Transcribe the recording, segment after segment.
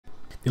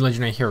The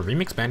Legendary Hero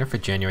Remix banner for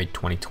January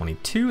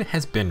 2022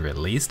 has been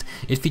released.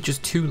 It features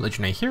 2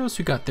 Legendary Heroes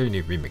who got their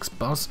new remix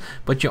buffs,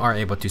 but you are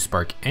able to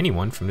spark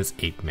anyone from this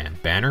 8-man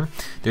banner.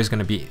 There's going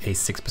to be a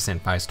 6%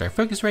 5-star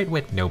focus rate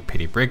with no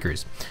pity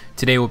breakers.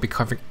 Today we'll be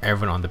covering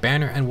everyone on the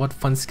banner and what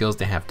fun skills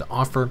they have to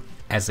offer.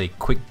 As a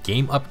quick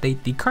game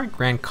update, the current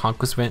Grand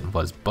Conquest event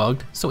was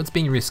bugged, so it's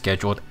being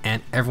rescheduled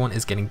and everyone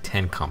is getting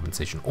 10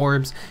 compensation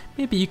orbs.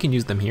 Maybe you can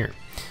use them here.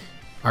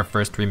 Our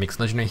first remix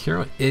legendary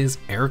hero is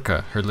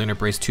Eirika. Her Lunar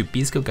Brace 2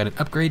 B skill got an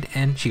upgrade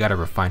and she got a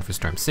refine for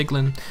Storm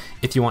Siglin.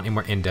 If you want a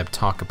more in-depth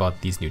talk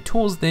about these new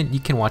tools, then you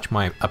can watch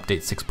my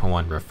update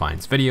 6.1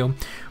 refines video.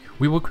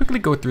 We will quickly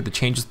go through the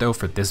changes though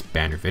for this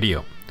banner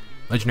video.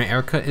 Legendary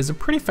Eirika is a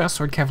pretty fast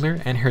sword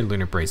cavalier and her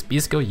Lunar Brace B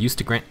skill used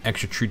to grant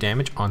extra true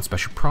damage on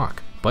special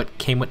proc, but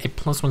came with a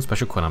 +1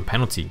 special cooldown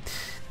penalty.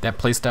 That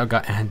playstyle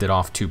got handed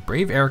off to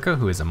Brave Eirika,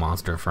 who is a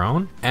monster of her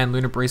own, and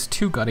Lunar Brace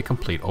 2 got a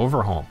complete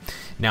overhaul.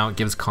 Now it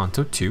gives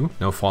Kanto 2,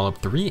 no follow-up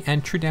 3,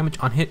 and true damage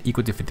on hit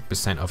equal to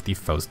 50% of the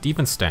foe's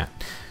defense stat.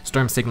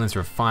 Storm Siglin's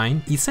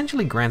Refine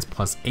essentially grants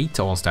 +8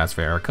 to all stats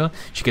for Eirika.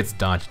 She gets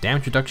dodge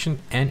damage reduction,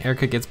 and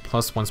Eirika gets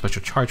 +1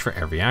 special charge for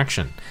every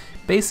action.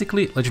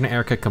 Basically,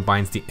 Legendary Eirika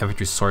combines the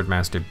Infantry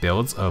Swordmaster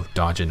builds of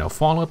dodge and no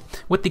follow-up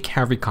with the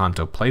Cavalry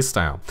Kanto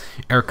playstyle.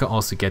 Eirika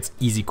also gets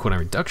easy cooldown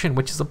reduction,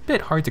 which is a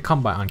bit hard to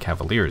come by on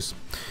Cavaliers.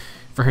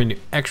 For her new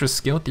extra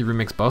skill, the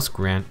remix buffs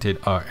upgraded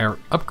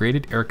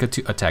Eirika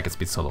to attack at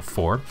speed solo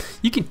 4.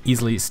 You can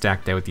easily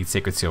stack that with the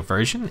Sacred Seal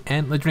version,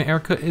 and Legendary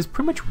Eirika is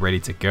pretty much ready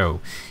to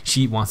go.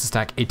 She wants to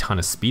stack a ton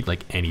of speed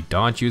like any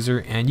dodge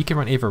user, and you can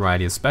run a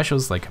variety of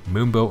specials like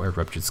Moonbow or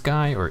Ruptured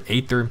Sky or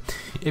Aether.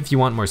 If you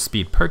want more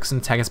speed perks,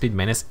 and Attack at Speed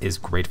Menace is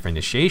great for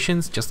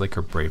initiations, just like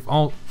her Brave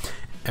ult.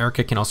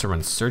 Eirika can also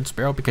run Surge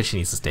Sparrow because she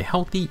needs to stay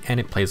healthy and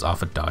it plays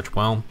off a dodge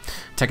well.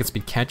 Attack at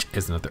Speed Catch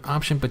is another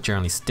option, but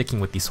generally sticking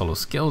with the solo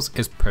skills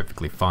is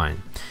perfectly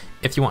fine.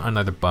 If you want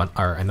another fun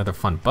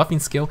buffing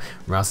skill,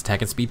 Rouse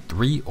Attack at Speed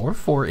 3 or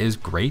 4 is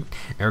great.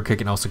 Eirika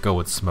can also go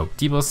with Smoke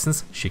Debuff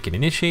since she can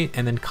initiate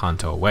and then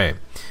Kanto away.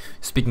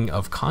 Speaking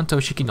of Kanto,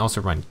 she can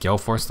also run Gale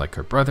Force like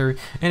her brother,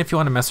 and if you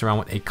want to mess around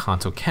with a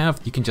Kanto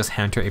Cav, you can just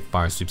hand her a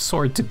Fire Sweep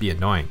sword to be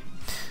annoying.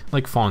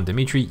 Like Fallen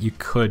Dimitri, you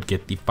could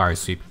get the Fire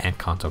Sweep and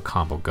Kanto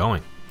combo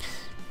going.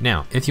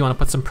 Now, if you want to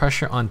put some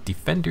pressure on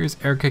defenders,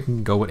 Eirika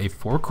can go with a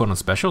 4 cooldown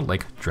special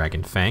like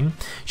Dragon Fang.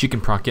 She can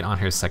proc it on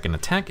her second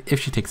attack if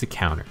she takes a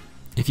counter.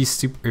 If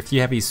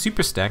you have a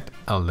super stacked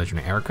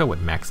Legendary Eirika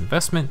with max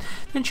investment,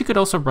 then she could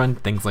also run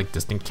things like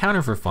Distant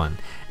Counter for fun.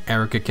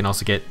 Eirika can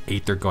also get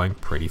Aether going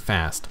pretty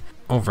fast.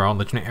 Overall,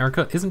 Legendary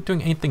Eirika isn't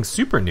doing anything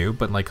super new,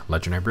 but like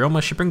Legendary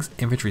Ryoma, she brings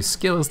infantry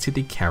skills to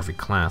the cavalry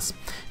class.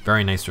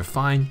 Very nice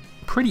refine,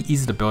 pretty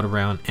easy to build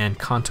around, and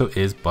Kanto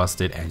is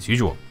busted as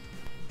usual.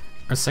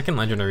 Our second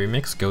legendary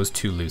remix goes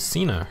to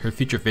Lucina. Her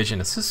Future Vision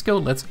assist skill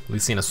lets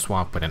Lucina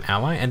swap with an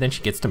ally and then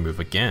she gets to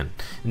move again.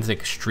 It's an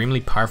extremely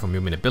powerful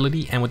movement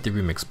ability, and with the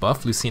remix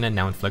buff, Lucina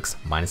now inflicts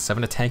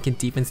 -7 attack and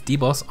defense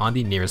debuffs on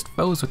the nearest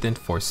foes within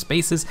 4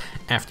 spaces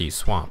after you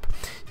swap.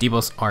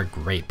 Debuffs are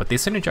great, but they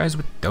synergize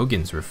with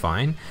Dogen's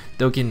Refine.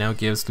 Dogen now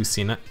gives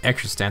Lucina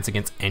extra stats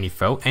against any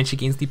foe, and she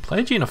gains the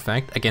Pelagian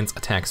effect against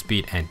attack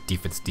speed and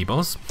defense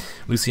debuffs.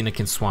 Lucina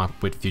can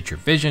swap with Future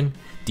Vision,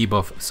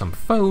 debuff some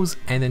foes,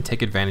 and then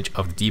take advantage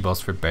of the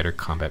debuffs for better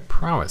combat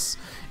prowess.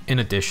 In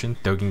addition,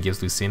 Dogen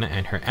gives Lucina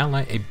and her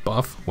ally a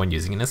buff when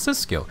using an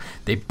assist skill.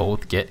 They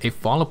both get a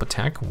follow-up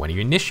attack when you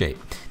initiate.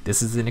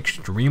 This is an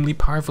extremely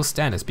powerful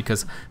status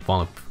because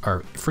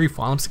free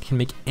follow-ups can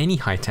make any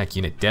high-tech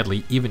unit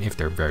deadly even if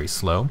they're very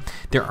slow.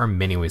 There are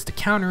many ways to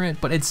counter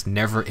it, but it's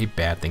never a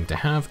bad thing to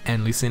have,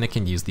 and Lucina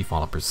can use the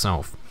follow-up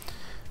herself.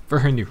 For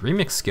her new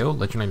remix skill,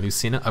 Legendary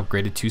Lucina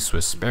upgraded to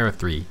Swift Sparrow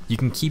 3. You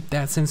can keep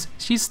that since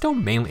she's still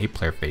mainly a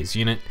player phase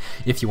unit.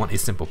 If you want a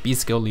simple B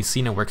skill,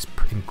 Lucina works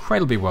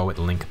incredibly well with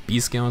Link B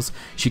skills.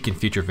 She can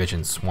Future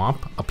Vision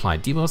swap, apply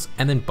debuffs,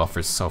 and then buff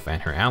herself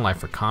and her ally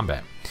for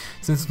combat.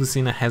 Since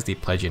Lucina has the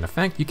Pelagian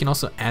effect, you can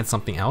also add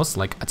something else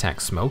like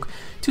Attack Smoke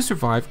to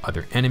survive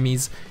other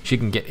enemies. She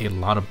can get a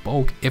lot of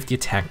bulk if the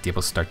attack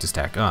debuffs start to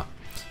stack up.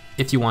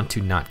 If you want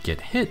to not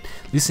get hit,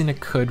 Lucina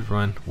could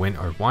run Wind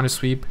or Water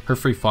Sweep. Her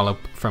free follow-up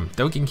from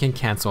Dogen can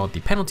cancel out the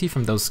penalty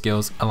from those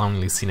skills,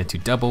 allowing Lucina to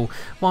double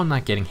while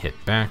not getting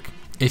hit back.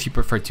 If you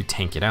prefer to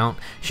tank it out,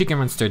 she can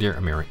run Sturdier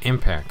or Mirror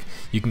Impact.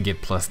 You can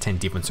get +10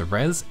 defensive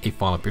res, a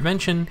follow-up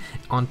prevention,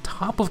 on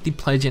top of the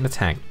Pelagian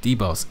attack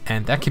debuffs,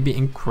 and that can be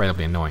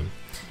incredibly annoying.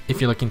 If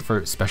you're looking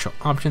for special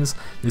options,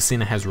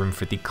 Lucina has room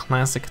for the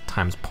classic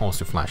times Pulse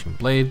to Flashing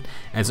Blade.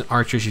 As an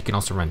archer, she can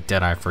also run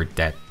Deadeye for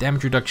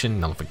damage reduction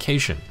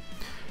nullification.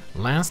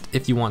 Last,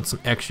 if you want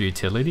some extra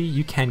utility,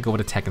 you can go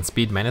with Attack and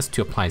Speed Menace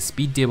to apply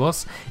speed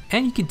debuffs,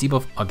 and you can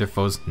debuff other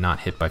foes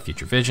not hit by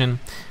Future Vision.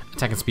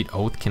 Attack and Speed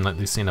Oath can let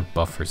Lucina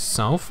buff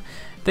herself.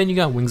 Then you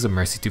got Wings of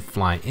Mercy to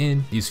fly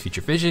in, use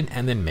Future Vision,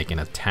 and then make an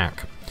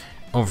attack.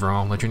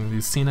 Overall, Legendary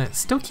Lucina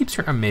still keeps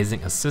her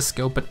amazing assist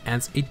skill, but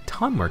adds a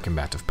ton more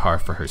combative power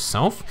for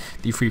herself.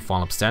 The free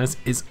follow-up status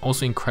is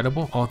also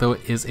incredible, although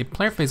it is a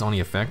player phase only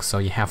effect, so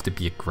you have to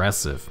be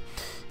aggressive.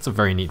 It's a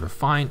very neat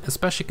refine,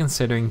 especially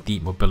considering the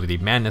mobility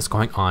madness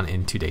going on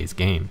in today's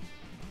game.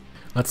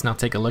 Let's now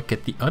take a look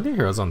at the other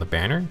heroes on the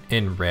banner.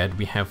 In red,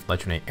 we have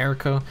Legendary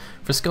Eirika.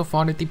 For skill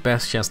fodder, the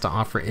best she has to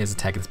offer is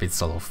attack and speed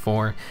solo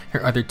 4.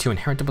 Her other two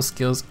inheritable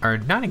skills are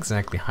not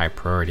exactly high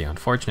priority,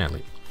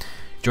 unfortunately.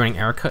 Joining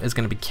Eirika is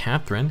going to be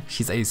Catherine.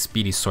 She's a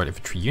speedy sword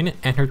infantry unit,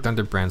 and her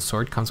Thunderbrand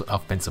sword comes with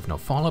offensive no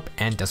follow-up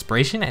and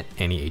desperation at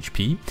any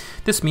HP.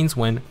 This means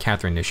when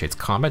Catherine initiates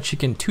combat, she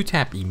can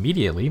 2-tap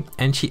immediately,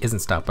 and she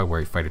isn't stopped by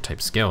warrior fighter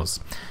type skills.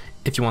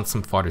 If you want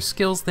some fodder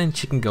skills, then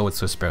she can go with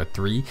Swift Sparrow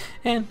 3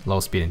 and Low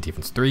Speed and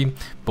Defense 3.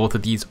 Both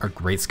of these are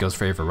great skills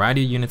for a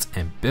variety of units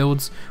and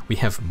builds. We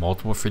have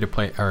multiple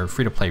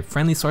free-to-play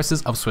friendly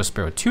sources of Swift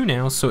Sparrow 2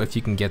 now, so if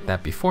you can get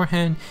that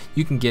beforehand,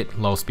 you can get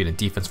Low Speed and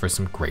Defense for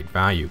some great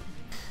value.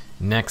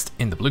 Next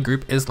in the blue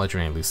group is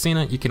Legendary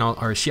Lucina.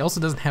 She also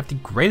doesn't have the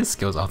greatest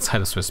skills outside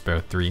of Swift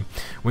Sparrow 3.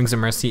 Wings of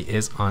Mercy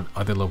is on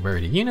other low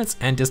rarity units,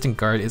 and Distant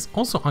Guard is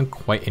also on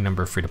quite a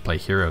number of free-to-play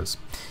heroes.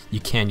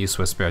 You can use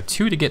Swift Sparrow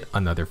 2 to get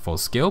another full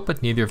skill,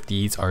 but neither of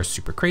these are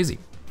super crazy.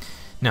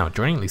 Now,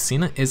 joining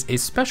Lucina is a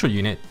special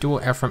unit.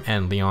 Dual Ephraim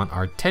and Lyon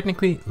are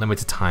technically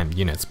limited time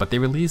units, but they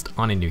released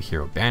on a new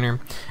hero banner.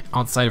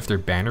 Outside of their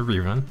banner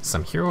rerun,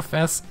 some hero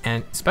fests,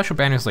 and special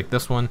banners like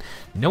this one,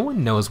 no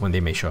one knows when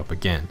they may show up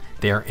again.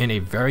 They are in a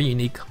very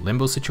unique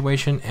limbo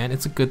situation, and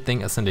it's a good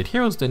thing Ascended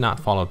heroes did not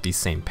follow the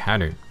same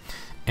pattern.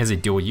 As a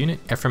dual unit,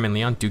 Ephraim and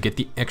Lyon do get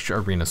the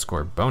extra arena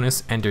score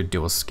bonus, and their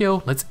dual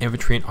skill lets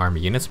infantry and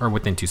army units or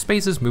within 2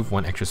 spaces move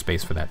 1 extra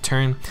space for that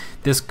turn.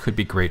 This could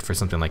be great for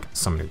something like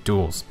summoner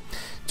duels.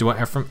 Dual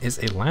Ephraim is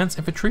a lance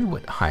infantry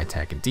with high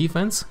attack and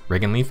defense.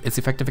 Regan Leaf is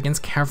effective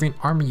against cavalry and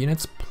army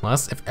units,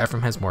 plus if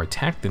Ephraim has more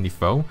attack than the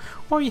foe,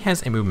 or he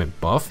has a movement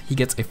buff, he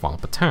gets a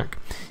follow-up attack.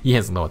 He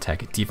has low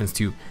attack and defense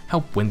to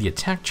help win the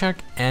attack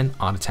check, and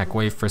odd attack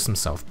wave for some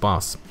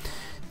self-buffs.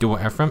 Dual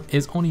Ephraim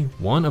is only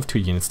one of 2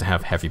 units to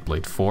have Heavy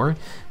Blade 4.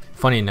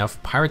 Funny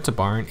enough, Pirate to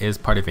Barn is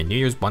part of a New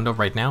Year's bundle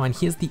right now, and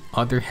he is the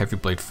other Heavy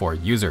Blade 4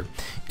 user.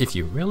 If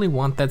you really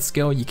want that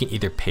skill, you can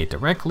either pay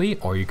directly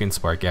or you can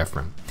spark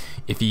Ephraim.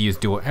 If you use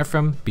Dual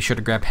Ephraim, be sure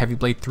to grab Heavy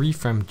Blade 3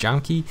 from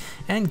Janki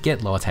and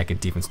get low attack and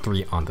defense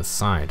 3 on the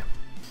side.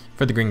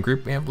 For the green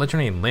group, we have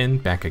Legendary Lyn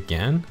back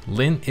again.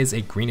 Lyn is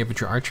a green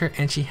infantry archer,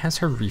 and she has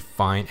her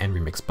refine and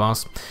remix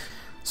boss.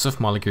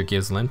 Swift Molecule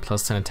gives Lyn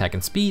plus 10 attack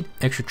and speed,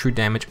 extra true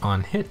damage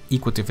on hit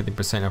equal to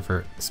 50% of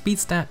her speed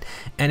stat,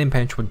 and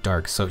impenetrable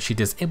dark, so she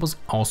disables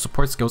all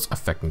support skills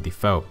affecting the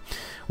foe.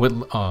 With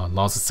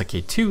Laws of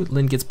Sake 2,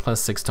 Lyn gets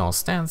plus 6 to all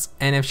stats,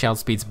 and if she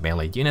outspeeds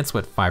melee units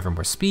with 5 or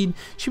more speed,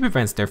 she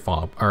prevents their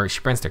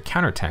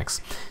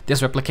counterattacks.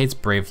 This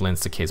replicates Brave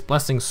Lyn's Sake's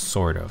Blessing,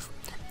 sort of.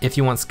 If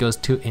you want skills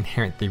to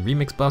inherit the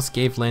remix buffs,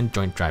 gave Lyn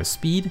Joint Drive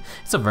Speed.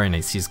 It's a very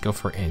nice skill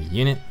for any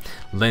unit.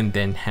 Lyn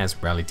then has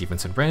Rally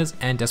Defense and Res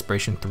and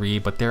Desperation 3,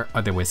 but there are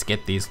other ways to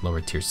get these lower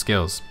tier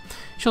skills.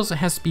 She also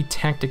has Speed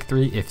Tactic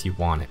 3 if you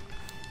want it.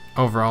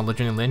 Overall,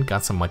 Legendary Lyn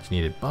got some much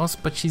needed buffs,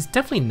 but she's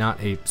definitely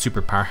not a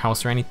super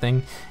powerhouse or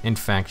anything. In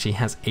fact, she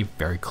has a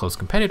very close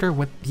competitor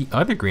with the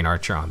other green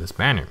archer on this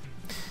banner.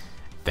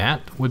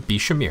 That would be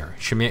Shamir.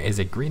 Shamir is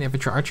a green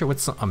infantry archer with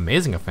some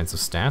amazing offensive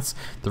stats.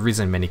 The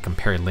reason many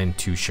compare Lyn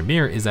to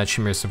Shamir is that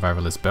Shamir's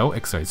survivalist bow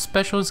accelerates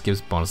specials,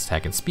 gives bonus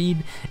attack and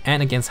speed,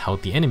 and against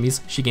healthy enemies,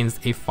 she gains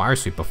a fire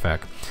sweep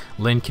effect.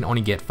 Lyn can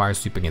only get fire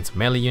sweep against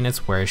melee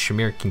units, whereas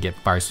Shamir can get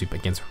fire sweep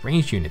against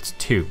ranged units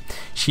too.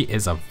 She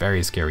is a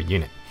very scary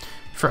unit.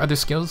 For other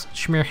skills,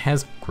 Shamir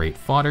has great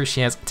fodder.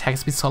 She has attack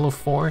speed solo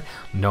 4,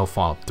 no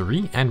follow-up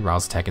 3, and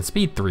rouse attack and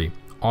speed 3.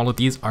 All of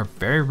these are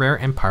very rare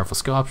and powerful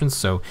skill options,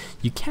 so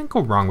you can't go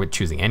wrong with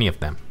choosing any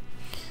of them.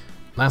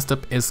 Last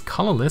up is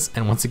Colorless,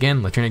 and once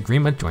again, Legendary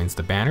Grima joins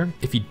the banner.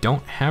 If you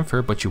don't have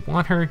her but you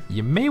want her,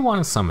 you may want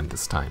to summon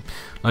this time.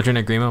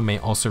 Legendary Grima may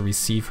also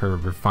receive her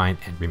Refine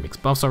and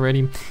Remix buffs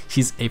already.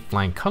 She's a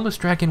flying colorless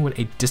dragon with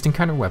a distant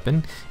counter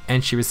weapon,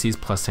 and she receives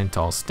plus 10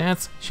 to all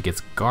stats. She gets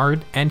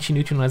Guard, and she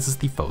neutralizes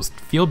the foe's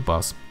field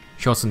buffs.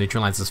 She also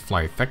neutralizes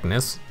Flyer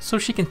effectiveness, so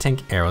she can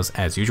tank arrows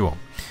as usual.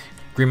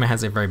 Grima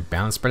has a very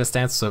balanced spread of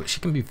stats, so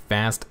she can be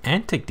fast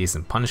and take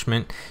decent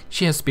punishment.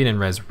 She has speed and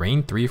res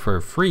rain 3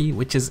 for free,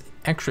 which is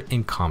extra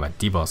in combat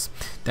debuffs.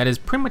 That is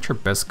pretty much her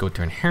best skill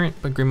to inherit,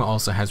 but Grima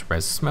also has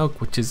res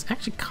smoke, which is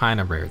actually kind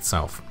of rare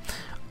itself.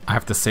 I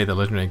have to say that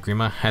Legendary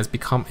Grima has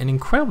become an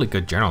incredibly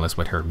good generalist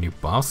with her new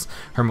buffs.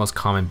 Her most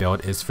common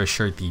build is for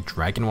sure the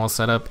Dragon Wall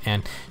setup,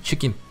 and she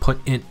can put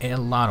in a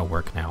lot of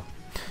work now.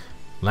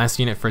 Last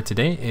unit for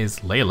today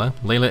is Leila.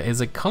 Leila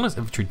is a colorless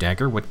infantry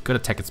dagger with good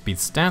attack and speed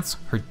stats.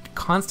 Her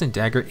constant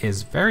dagger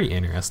is very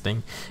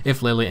interesting.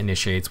 If Leila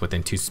initiates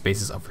within 2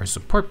 spaces of her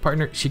support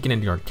partner, she can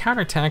endure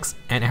counterattacks,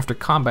 and after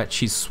combat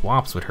she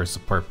swaps with her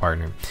support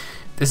partner.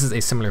 This is a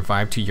similar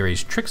vibe to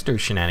Yuri's Trickster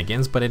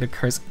shenanigans, but it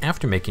occurs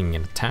after making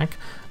an attack.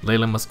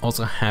 Leila must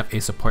also have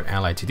a support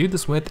ally to do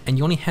this with, and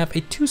you only have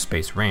a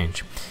 2-space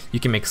range.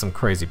 You can make some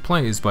crazy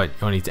plays, but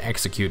you'll need to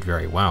execute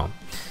very well.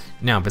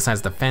 Now,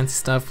 besides the fancy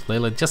stuff,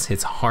 Leila just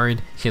hits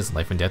hard, she has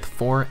Life and Death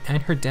 4,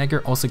 and her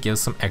dagger also gives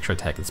some extra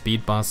attack and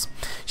speed buffs.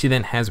 She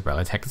then has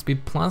Rally Attack and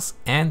Speed Plus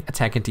and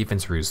Attack and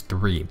Defense Ruse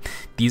 3.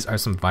 These are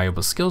some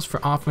valuable skills for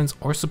offense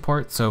or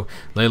support, so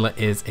Leila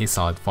is a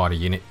solid fodder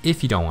unit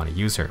if you don't want to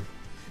use her.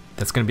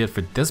 That's going to be it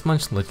for this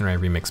month's Legendary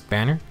Remix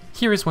banner.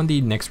 Here is when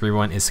the next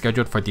rerun is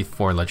scheduled for the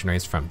 4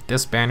 legendaries from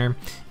this banner.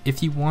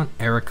 If you want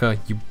Eirika,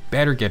 you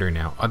better get her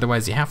now,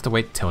 otherwise you have to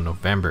wait till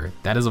November.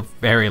 That is a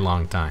very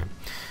long time.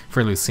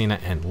 For Lucina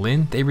and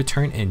Lyn, they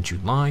return in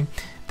July.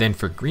 Then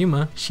for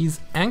Grima, she's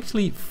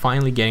actually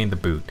finally getting the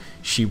boot.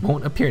 She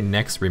won't appear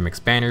next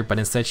remix banner, but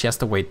instead she has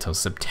to wait till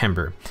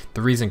September.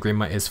 The reason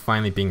Grima is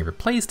finally being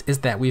replaced is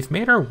that we've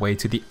made our way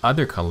to the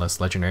other colorless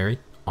legendary,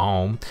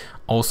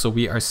 Also,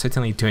 we are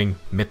certainly doing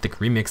mythic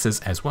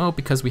remixes as well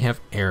because we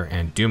have Air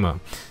and Duma.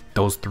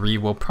 Those 3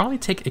 will probably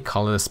take a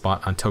colorless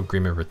spot until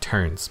Grima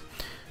returns.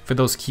 For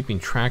those keeping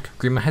track,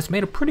 Grima has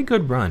made a pretty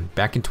good run.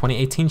 Back in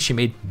 2018, she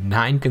made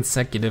 9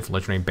 consecutive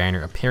Legendary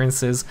Banner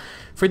appearances.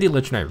 For the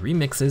Legendary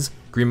Remixes,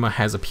 Grima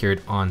has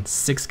appeared on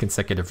 6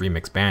 consecutive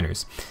Remix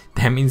banners.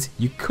 That means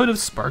you could have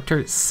sparked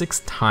her 6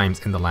 times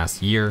in the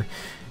last year,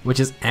 which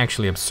is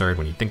actually absurd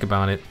when you think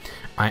about it.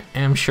 I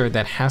am sure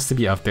that has to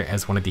be up there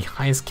as one of the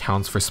highest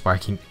counts for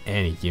sparking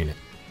any unit.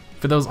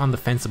 For those on the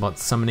fence about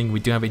summoning,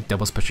 we do have a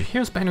double Special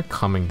Heroes banner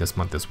coming this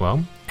month as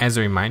well. As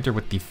a reminder,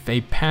 with the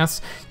Fade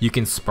Pass, you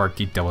can spark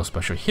the double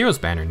Special Heroes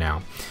banner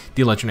now.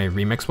 The Legendary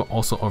Remix will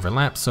also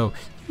overlap, so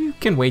you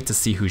can wait to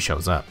see who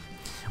shows up.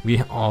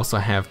 We also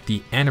have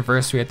the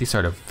anniversary at the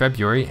start of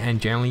February, and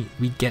generally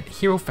we get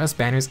Hero Fest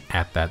banners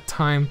at that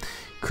time.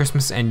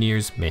 Christmas and New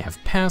Year's may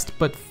have passed,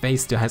 but Faye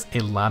still has a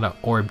lot of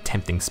orb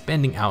tempting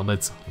spending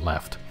outlets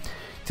left.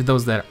 To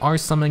those that are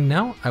summoning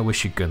now, I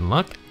wish you good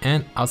luck,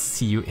 and I'll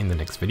see you in the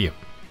next video.